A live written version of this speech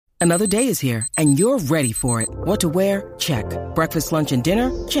Another day is here, and you're ready for it. What to wear? Check. Breakfast, lunch, and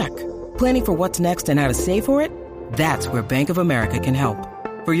dinner? Check. Planning for what's next and how to save for it? That's where Bank of America can help.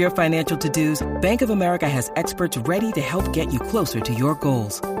 For your financial to-dos, Bank of America has experts ready to help get you closer to your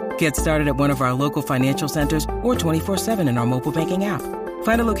goals. Get started at one of our local financial centers or 24/7 in our mobile banking app.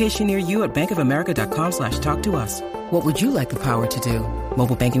 Find a location near you at bankofamerica.com/talktous. What would you like the power to do?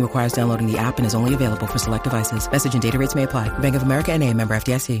 Mobile banking requires downloading the app and is only available for select devices. Message and data rates may apply. Bank of America N.A., member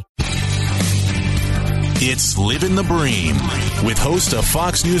FDIC. It's Living the Bream with host of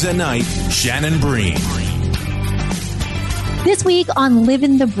Fox News at Night, Shannon Bream. This week on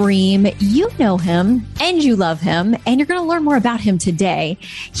Living the Bream, you know him and you love him, and you're going to learn more about him today.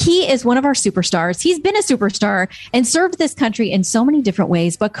 He is one of our superstars. He's been a superstar and served this country in so many different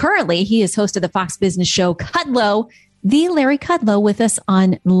ways, but currently he is host of the Fox Business show Kudlow, the Larry Kudlow, with us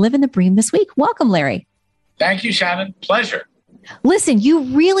on Living the Bream this week. Welcome, Larry. Thank you, Shannon. Pleasure. Listen, you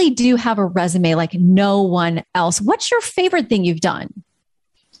really do have a resume like no one else. What's your favorite thing you've done?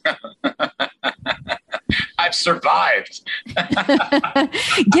 I've survived.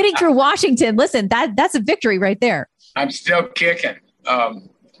 Getting through Washington. Listen, that's a victory right there. I'm still kicking. I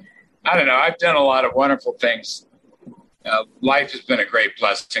don't know. I've done a lot of wonderful things. Life has been a great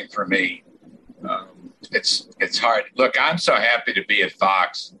blessing for me. It's hard. Look, I'm so happy to be at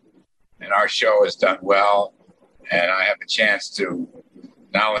Fox, and our show has done well. And I have a chance to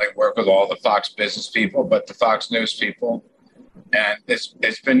not only work with all the Fox business people, but the Fox News people. And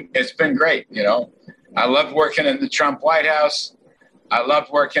it's been great. You know, I love working in the Trump White House. I love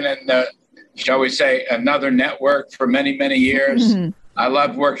working in the, shall we say, another network for many, many years. Mm-hmm. I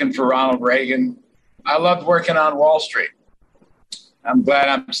loved working for Ronald Reagan. I loved working on Wall Street. I'm glad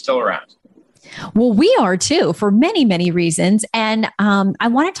I'm still around. Well, we are too, for many, many reasons. And I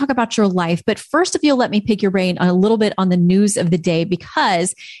want to talk about your life. But first, if you'll let me pick your brain a little bit on the news of the day,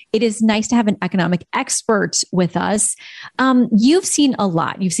 because it is nice to have an economic expert with us. You've seen a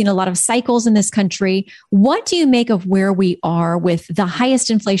lot. You've seen a lot of cycles in this country. What do you make of where we are with the highest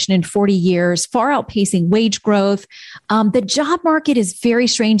inflation in 40 years, far outpacing wage growth? The job market is very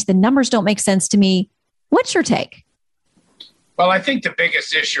strange. The numbers don't make sense to me. What's your take? Well, I think the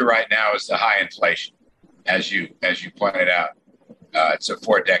biggest issue right now is the high inflation, as you pointed out. It's a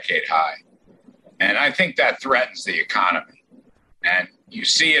 4-decade high. And I think that threatens the economy. And you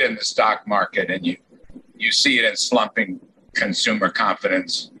see it in the stock market, and you see it in slumping consumer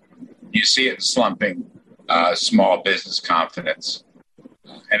confidence. You see it in slumping small business confidence.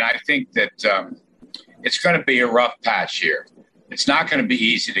 And I think that it's going to be a rough patch here. It's not going to be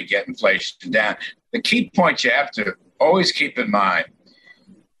easy to get inflation down. The key point you have to always keep in mind,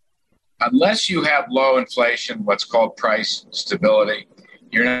 unless you have low inflation, what's called price stability,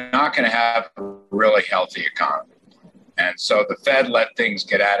 you're not going to have a really healthy economy. And so the Fed let things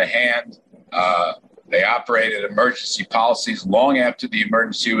get out of hand. They operated emergency policies long after the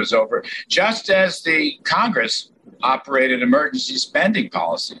emergency was over, just as the Congress operated emergency spending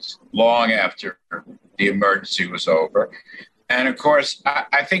policies long after the emergency was over. And of course,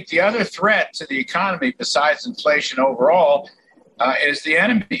 I think the other threat to the economy, besides inflation overall, is the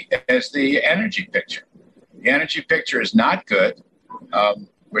energy picture. The energy picture is not good.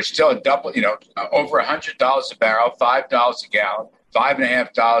 We're still at over $100 a barrel, $5 a gallon,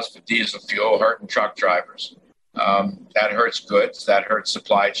 $5.50 for diesel fuel, hurting truck drivers. That hurts goods. That hurts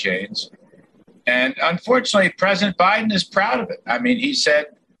supply chains. And unfortunately, President Biden is proud of it. I mean, he said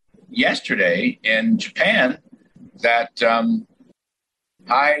yesterday in Japan that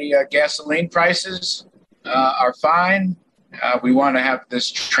high gasoline prices are fine. We want to have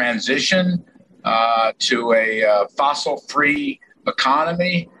this transition to a fossil-free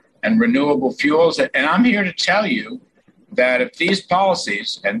economy and renewable fuels. And I'm here to tell you that if these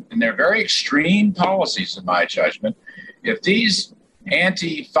policies, and they're very extreme policies in my judgment, if these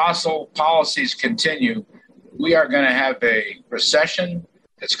anti-fossil policies continue, we are going to have a recession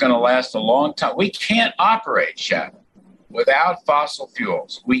that's going to last a long time. We can't operate, Shannon, without fossil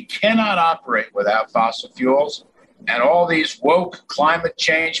fuels. We cannot operate without fossil fuels. And all these woke climate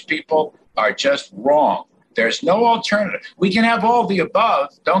change people are just wrong. There's no alternative. We can have all the above.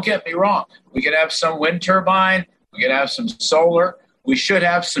 Don't get me wrong. We could have some wind turbine. We could have some solar. We should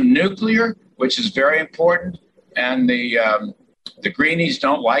have some nuclear, which is very important. And the greenies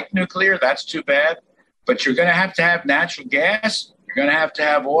don't like nuclear. That's too bad. But you're going to have natural gas. You're going to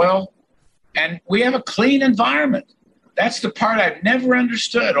have oil. And we have a clean environment. That's the part I've never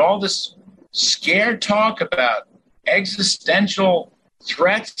understood. All this scared talk about existential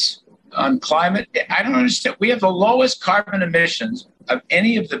threats on climate. I don't understand. We have the lowest carbon emissions of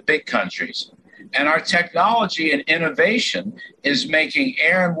any of the big countries. And our technology and innovation is making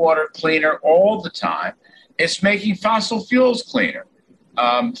air and water cleaner all the time. It's making fossil fuels cleaner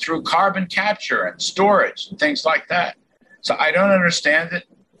through carbon capture and storage and things like that. So I don't understand it.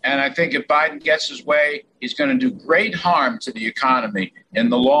 And I think if Biden gets his way, he's going to do great harm to the economy in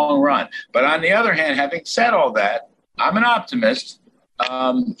the long run. But on the other hand, having said all that, I'm an optimist.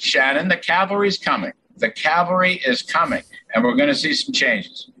 Shannon, the cavalry's coming. The cavalry is coming, and we're going to see some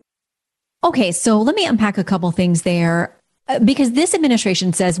changes. Okay, so let me unpack a couple things there. Because this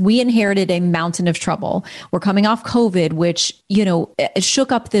administration says we inherited a mountain of trouble. We're coming off COVID, which,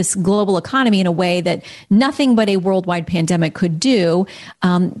 shook up this global economy in a way that nothing but a worldwide pandemic could do.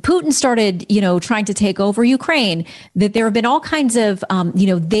 Putin started, trying to take over Ukraine, that there have been all kinds of,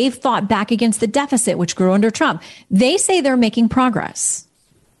 they've fought back against the deficit, which grew under Trump. They say they're making progress.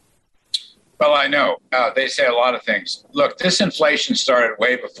 Well, I know. They say a lot of things. Look, this inflation started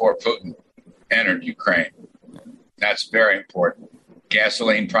way before Putin entered Ukraine. That's very important.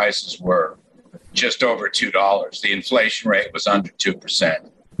 Gasoline prices were just over $2. The inflation rate was under 2%.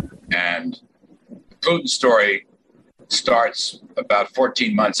 And the Putin story starts about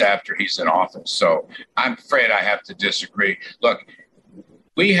 14 months after he's in office. So I'm afraid I have to disagree. Look,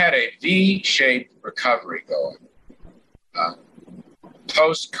 we had a V-shaped recovery going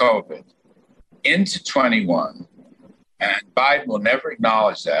post-COVID into 21. And Biden will never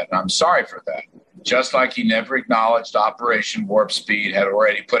acknowledge that. And I'm sorry for that. Just like he never acknowledged Operation Warp Speed had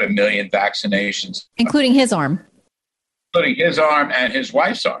already put 1 million vaccinations. Including his arm. Including his arm and his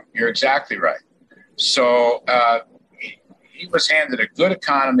wife's arm. You're exactly right. So he was handed a good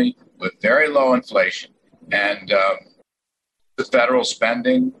economy with very low inflation. And the federal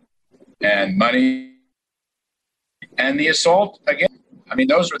spending and money and the assault again. I mean,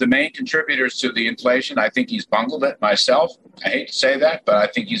 those were the main contributors to the inflation. I think he's bungled it myself. I hate to say that, but I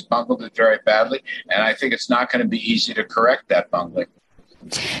think he's bungled it very badly. And I think it's not going to be easy to correct that bungling.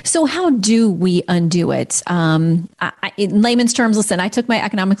 So how do we undo it? In layman's terms, listen, I took my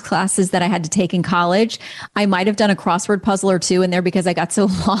economics classes that I had to take in college. I might have done a crossword puzzle or two in there because I got so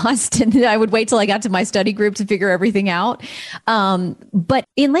lost and I would wait till I got to my study group to figure everything out. But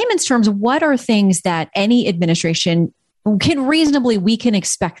in layman's terms, what are things that any administration we can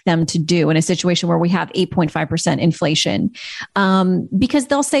expect them to do in a situation where we have 8.5% inflation? Because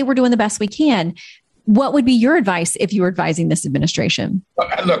they'll say we're doing the best we can. What would be your advice if you were advising this administration?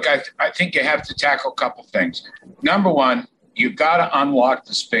 Look, I think you have to tackle a couple things. Number one, you've got to unlock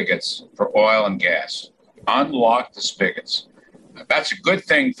the spigots for oil and gas. Unlock the spigots. That's a good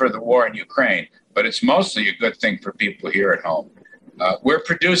thing for the war in Ukraine, but it's mostly a good thing for people here at home. We're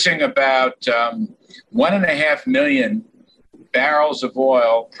producing about 1.5 million barrels of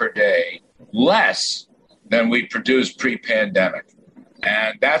oil per day, less than we produced pre-pandemic.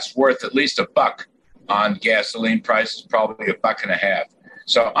 And that's worth at least $1 on gasoline prices, probably $1.50.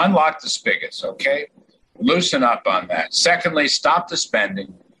 So unlock the spigots, okay? Loosen up on that. Secondly, stop the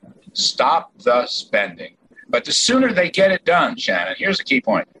spending. Stop the spending. But the sooner they get it done, Shannon, here's the key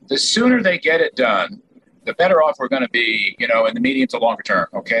point. The sooner they get it done, the better off we're going to be, in the medium to longer term,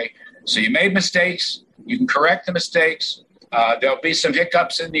 okay? So you made mistakes. You can correct the mistakes. There'll be some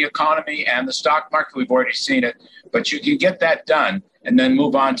hiccups in the economy and the stock market. We've already seen it. But you can get that done and then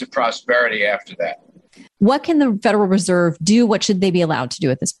move on to prosperity after that. What can the Federal Reserve do? What should they be allowed to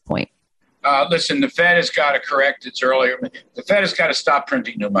do at this point? Listen, the Fed has got to correct its earlier. The Fed has got to stop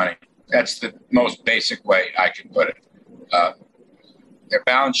printing new money. That's the most basic way I can put it. Their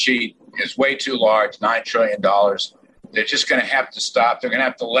balance sheet is way too large, $9 trillion. They're just going to have to stop. They're going to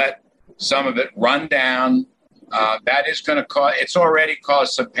have to let some of it run down. That is going to cause, it's already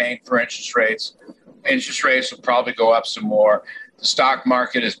caused some pain for interest rates. Interest rates will probably go up some more. The stock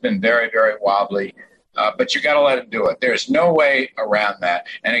market has been very, very wobbly, but you got to let it do it. There's no way around that.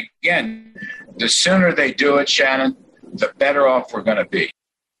 And again, the sooner they do it, Shannon, the better off we're going to be.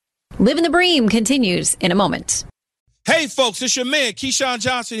 Living the Bream continues in a moment. Hey, folks, it's your man, Keyshawn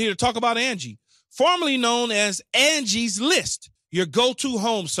Johnson, here to talk about Angie, formerly known as Angie's List, your go-to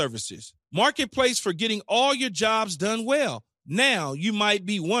home services. Marketplace for getting all your jobs done well. Now, you might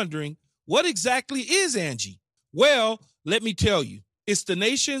be wondering, what exactly is Angie? Well, let me tell you, it's the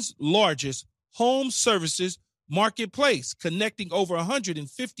nation's largest home services marketplace, connecting over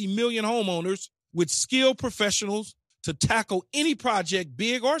 150 million homeowners with skilled professionals to tackle any project,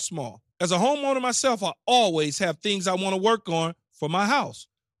 big or small. As a homeowner myself, I always have things I want to work on for my house,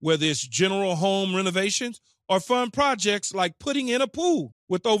 whether it's general home renovations or fun projects like putting in a pool.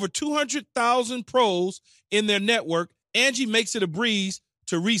 With over 200,000 pros in their network, Angie makes it a breeze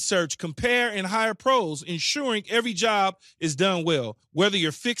to research, compare, and hire pros, ensuring every job is done well. Whether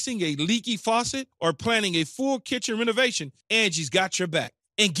you're fixing a leaky faucet or planning a full kitchen renovation, Angie's got your back.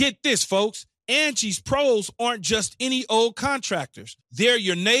 And get this, folks, Angie's pros aren't just any old contractors. They're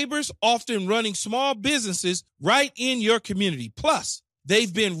your neighbors, often running small businesses right in your community. Plus,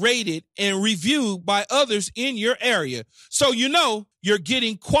 they've been rated and reviewed by others in your area, so you know you're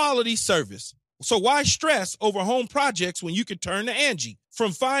getting quality service. So why stress over home projects when you can turn to Angie?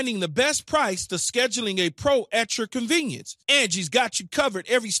 From finding the best price to scheduling a pro at your convenience, Angie's got you covered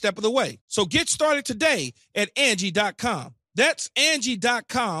every step of the way. So get started today at Angie.com. That's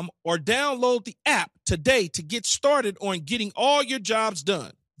Angie.com, or download the app today to get started on getting all your jobs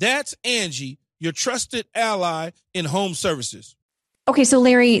done. That's Angie, your trusted ally in home services. Okay, so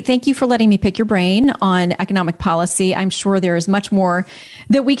Larry, thank you for letting me pick your brain on economic policy. I'm sure there is much more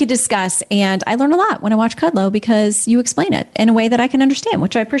that we could discuss. And I learn a lot when I watch Kudlow because you explain it in a way that I can understand,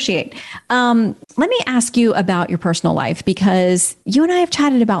 which I appreciate. Let me ask you about your personal life, because you and I have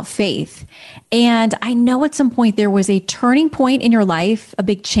chatted about faith. And I know at some point there was a turning point in your life, a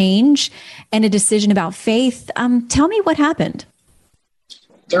big change and a decision about faith. Tell me what happened.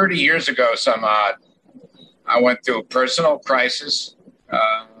 30 years ago, some odd, I went through a personal crisis.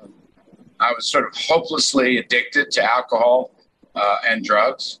 I was sort of hopelessly addicted to alcohol and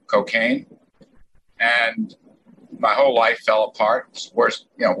drugs, cocaine, and my whole life fell apart. It was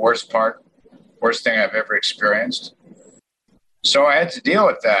worst thing I've ever experienced. So I had to deal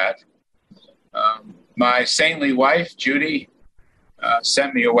with that. My saintly wife, Judy,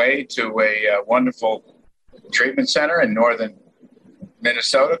 sent me away to a wonderful treatment center in northern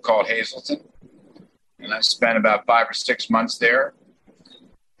Minnesota called Hazleton. And I spent about 5 or 6 months there.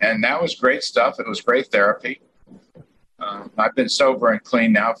 And that was great stuff. It was great therapy. I've been sober and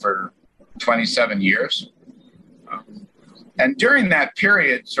clean now for 27 years. And during that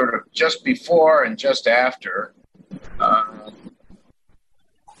period, sort of just before and just after, I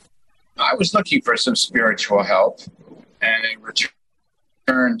was looking for some spiritual help and a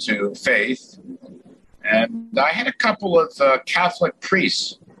return to faith. And I had a couple of Catholic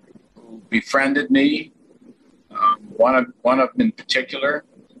priests who befriended me, one of them in particular,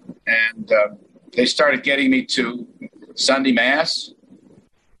 and they started getting me to Sunday Mass,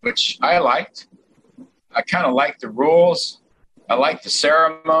 which I liked. I kind of liked the rules. I liked the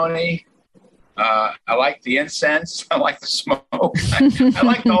ceremony. I liked the incense. I liked the smoke. I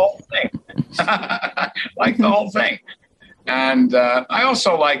liked the whole thing. And I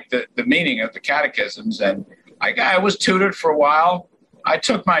also liked the meaning of the catechisms. And I was tutored for a while. I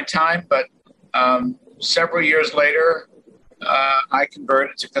took my time, but several years later, I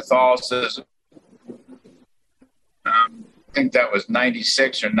converted to Catholicism. I think that was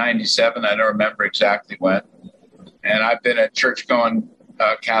 96 or 97. I don't remember exactly when. And I've been a church-going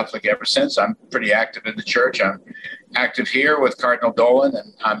Catholic ever since. I'm pretty active in the church. I'm active here with Cardinal Dolan,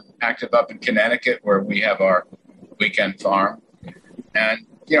 and I'm active up in Connecticut where we have our weekend farm. And,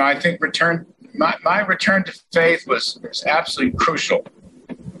 I think my return to faith was absolutely crucial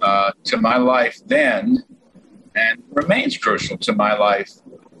to my life then, and remains crucial to my life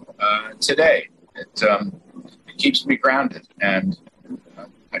today. It keeps me grounded, and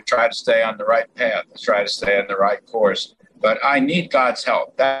I try to stay on the right path. I try to stay on the right course, but I need God's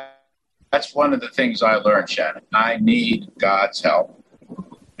help. That's one of the things I learned, Shannon. I need God's help,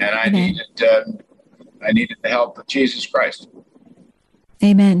 and I needed the help of Jesus Christ.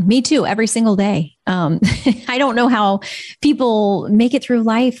 Amen. Me too. Every single day. I don't know how people make it through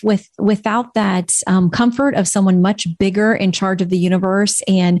life without that comfort of someone much bigger in charge of the universe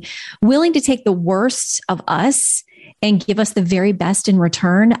and willing to take the worst of us and give us the very best in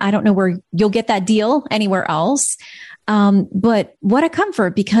return. I don't know where you'll get that deal anywhere else. But what a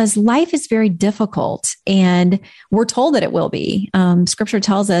comfort, because life is very difficult and we're told that it will be. Scripture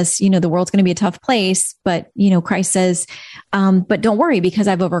tells us, the world's going to be a tough place, but, Christ says, but don't worry because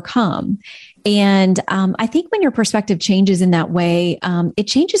I've overcome. And I think when your perspective changes in that way, it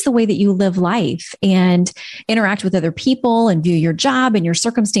changes the way that you live life and interact with other people and view your job and your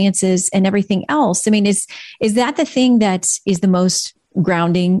circumstances and everything else. I mean, is that the thing that is the most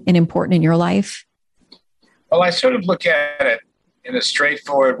grounding and important in your life? Well, I sort of look at it in a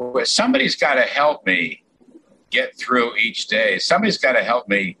straightforward way. Somebody's got to help me get through each day. Somebody's got to help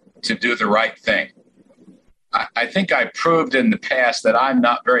me to do the right thing. I think I proved in the past that I'm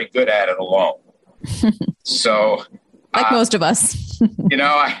not very good at it alone. So, like most of us,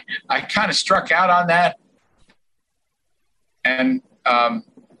 I kind of struck out on that. And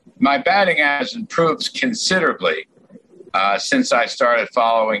my batting has improved considerably since I started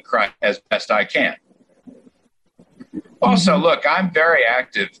following Christ as best I can. Also, look, I'm very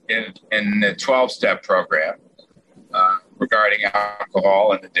active in the 12-step program regarding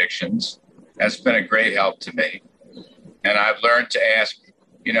alcohol and addictions. That's been a great help to me. And I've learned to ask,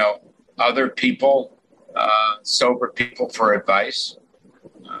 other people, sober people, for advice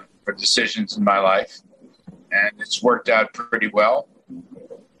for decisions in my life. And it's worked out pretty well.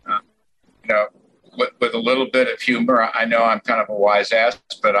 With a little bit of humor. I know I'm kind of a wise ass,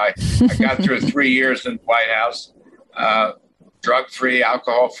 but I got through 3 years in the White House, drug-free,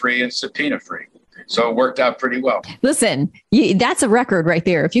 alcohol-free, and subpoena-free. So it worked out pretty well. Listen, that's a record right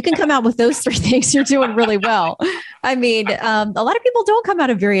there. If you can come out with those three things, you're doing really well. I mean, a lot of people don't come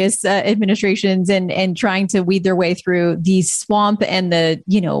out of various administrations and trying to weed their way through the swamp and the,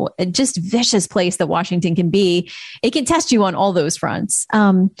 just vicious place that Washington can be. It can test you on all those fronts.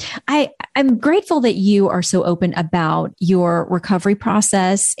 I'm grateful that you are so open about your recovery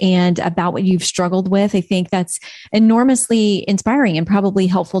process and about what you've struggled with. I think that's enormously inspiring and probably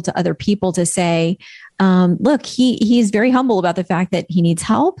helpful to other people to say, look, he's very humble about the fact that he needs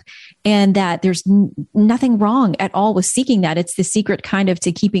help and that there's nothing wrong at all with seeking that. It's the secret kind of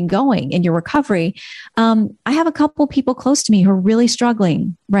to keeping going in your recovery. I have a couple people close to me who are really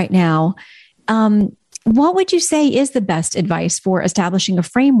struggling right now. What would you say is the best advice for establishing a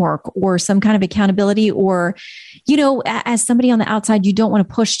framework or some kind of accountability? Or, as somebody on the outside, you don't want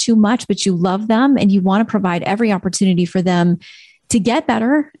to push too much, but you love them and you want to provide every opportunity for them to get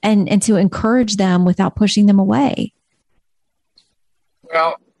better and to encourage them without pushing them away?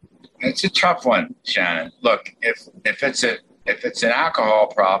 Well, it's a tough one, Shannon. Look, if it's an alcohol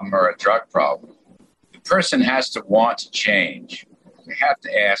problem or a drug problem, the person has to want to change. They have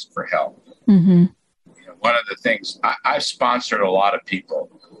to ask for help. Mm-hmm. One of the things I've sponsored a lot of people,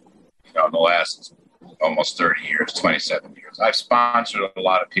 in the last almost 30 years, 27 years. I've sponsored a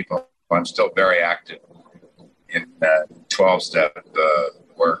lot of people. I'm still very active in 12-step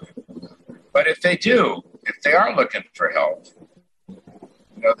work. But if they are looking for help,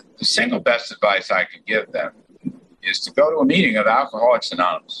 the single best advice I could give them is to go to a meeting of Alcoholics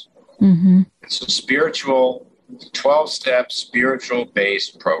Anonymous. Mm-hmm. It's a 12-step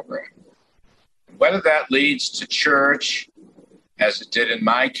spiritual-based program. Whether that leads to church, as it did in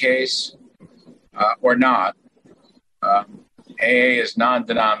my case, or not, AA is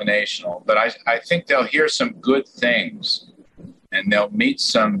non-denominational, but I think they'll hear some good things and they'll meet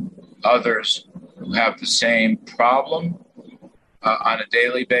some others who have the same problem on a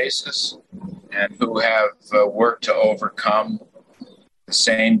daily basis and who have worked to overcome the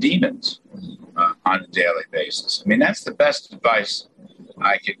same demons on a daily basis. I mean, that's the best advice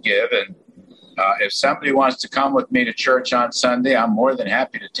I could give. And if somebody wants to come with me to church on Sunday, I'm more than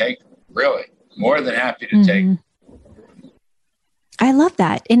happy to take them. Really, more than happy to take them. I love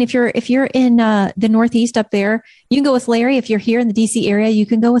that. And if you're in the Northeast up there, you can go with Larry. If you're here in the DC area, you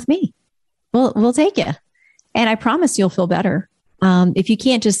can go with me. We'll take you. And I promise you'll feel better. If you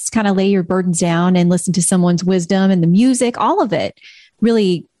can't just kind of lay your burdens down and listen to someone's wisdom and the music, all of it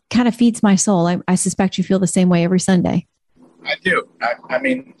really kind of feeds my soul. I suspect you feel the same way every Sunday. I do. I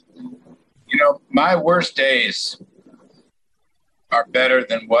mean, my worst days are better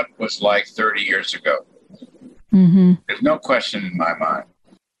than what was like 30 years ago. Mm-hmm. There's no question in my mind.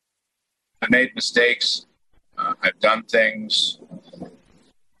 I made mistakes. I've done things,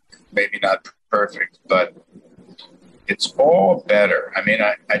 maybe not perfect, but it's all better. I mean,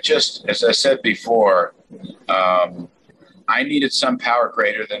 I just, as I said before, I needed some power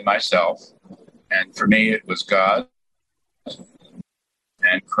greater than myself. And for me, it was God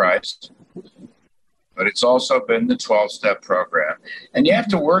and Christ. But it's also been the 12-step program. And you have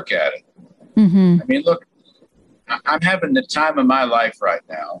to work at it. Mm-hmm. I mean, look, I'm having the time of my life right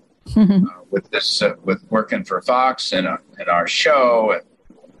now with this, with working for Fox and our show and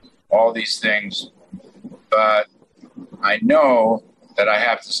all these things. But I know that I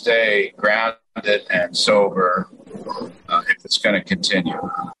have to stay grounded and sober if it's going to continue.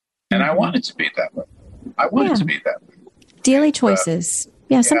 And I want it to be that way. I want it to be that way. Daily choices.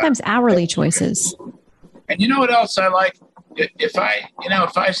 Sometimes hourly choices. And you know what else I like? If I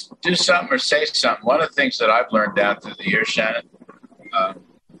do something or say something, one of the things that I've learned down through the years, Shannon, I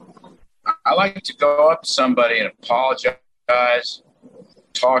like to go up to somebody and apologize,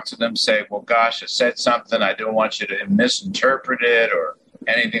 talk to them, say, well, gosh, I said something. I don't want you to misinterpret it or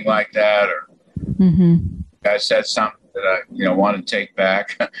anything like that. Or I said something that I want to take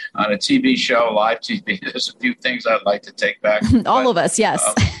back on a TV show, live TV. There's a few things I'd like to take back. All of us, yes.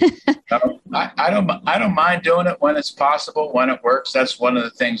 I don't mind doing it when it's possible, when it works. That's one of the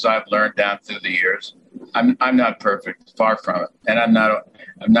things I've learned down through the years. I'm not perfect, far from it, and I'm not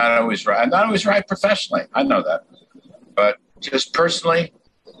always right. I'm not always right professionally. I know that, But just personally,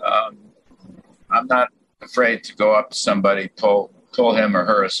 I'm not afraid to go up to somebody, pull him or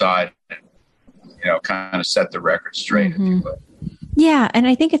her aside, and, kind of set the record straight, if you will. Yeah. And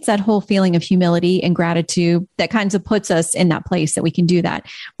I think it's that whole feeling of humility and gratitude that kind of puts us in that place that we can do that.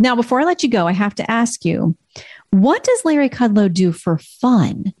 Now, before I let you go, I have to ask you, what does Larry Kudlow do for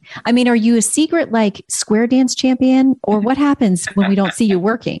fun? I mean, are you a secret square dance champion, or what happens when we don't see you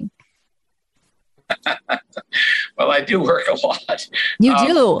working? Well, I do work a lot. You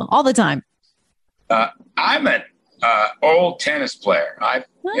do all the time. I'm an old tennis player. I've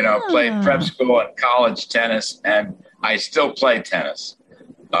played prep school and college tennis, and I still play tennis.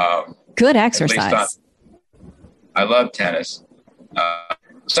 Good exercise. I love tennis.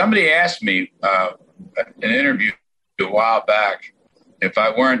 Somebody asked me in an interview a while back, if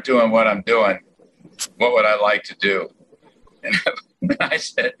I weren't doing what I'm doing, what would I like to do? And I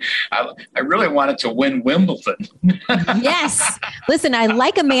said, I really wanted to win Wimbledon. Yes. Listen, I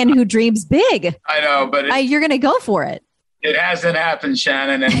like a man who dreams big. I know, but you're going to go for it. It hasn't happened,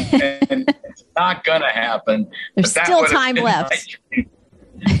 Shannon, and it's not going to happen. There's still time left.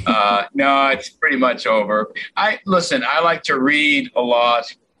 No, it's pretty much over. I like to read a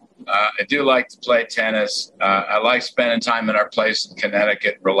lot. I do like to play tennis. I like spending time in our place in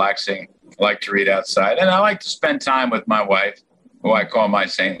Connecticut, relaxing. I like to read outside. And I like to spend time with my wife, who I call my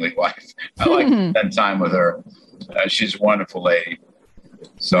saintly wife. I like to spend time with her. She's a wonderful lady.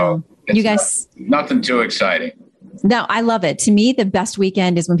 So you guys, nothing too exciting. No, I love it. To me, the best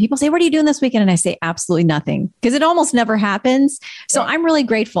weekend is when people say, what are you doing this weekend? And I say, absolutely nothing, because it almost never happens. So I'm really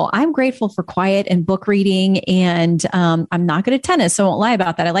grateful. I'm grateful for quiet and book reading. And I'm not good at tennis, so I won't lie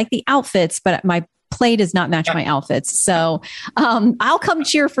about that. I like the outfits, but my play does not match my outfits. So I'll come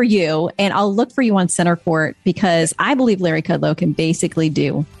cheer for you, and I'll look for you on center court, because I believe Larry Kudlow can basically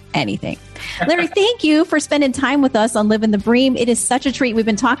do anything. Larry, thank you for spending time with us on Living the Bream. It is such a treat. We've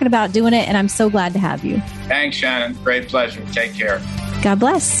been talking about doing it, and I'm so glad to have you. Thanks, Shannon. Great pleasure. Take care. God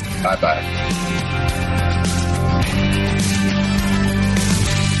bless. Bye-bye.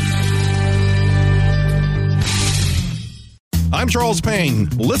 I'm Charles Payne.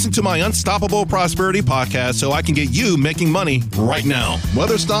 Listen to my Unstoppable Prosperity podcast so I can get you making money right now.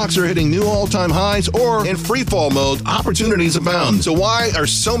 Whether stocks are hitting new all-time highs or in free fall mode, opportunities abound. So why are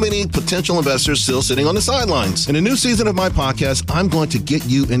so many potential investors still sitting on the sidelines? In a new season of my podcast, I'm going to get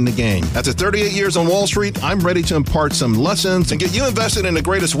you in the game. After 38 years on Wall Street, I'm ready to impart some lessons and get you invested in the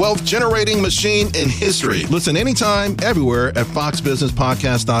greatest wealth-generating machine in history. Listen anytime, everywhere at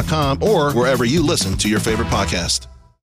foxbusinesspodcast.com or wherever you listen to your favorite podcast.